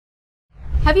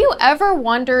Have you ever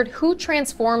wondered who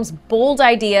transforms bold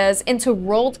ideas into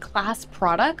world-class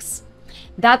products?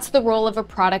 That's the role of a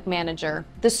product manager,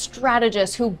 the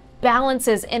strategist who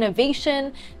balances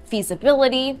innovation,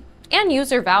 feasibility, and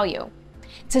user value.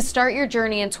 To start your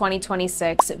journey in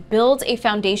 2026, build a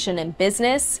foundation in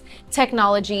business,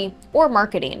 technology, or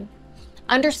marketing.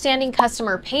 Understanding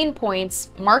customer pain points,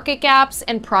 market gaps,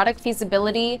 and product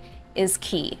feasibility is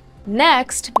key.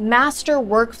 Next, master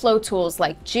workflow tools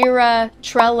like Jira,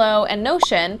 Trello, and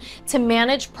Notion to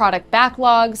manage product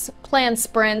backlogs, plan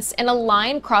sprints, and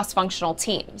align cross-functional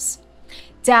teams.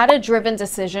 Data-driven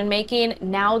decision-making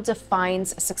now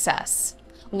defines success.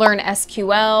 Learn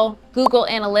SQL, Google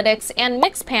Analytics, and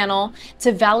Mixpanel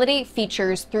to validate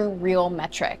features through real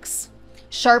metrics.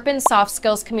 Sharpen soft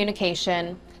skills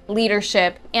communication,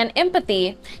 leadership, and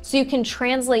empathy so you can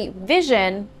translate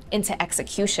vision into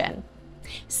execution.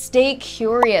 Stay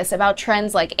curious about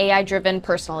trends like AI-driven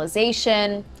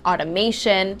personalization,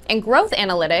 automation, and growth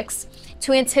analytics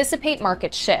to anticipate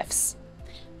market shifts.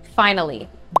 Finally,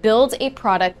 build a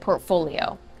product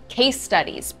portfolio, case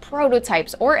studies,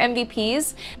 prototypes, or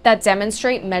MVPs that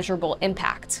demonstrate measurable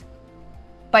impact.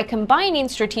 By combining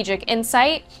strategic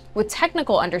insight with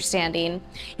technical understanding,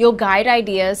 you'll guide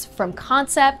ideas from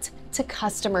concept to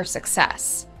customer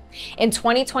success. In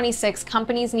 2026,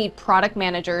 companies need product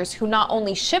managers who not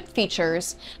only ship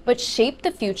features, but shape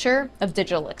the future of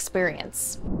digital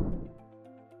experience.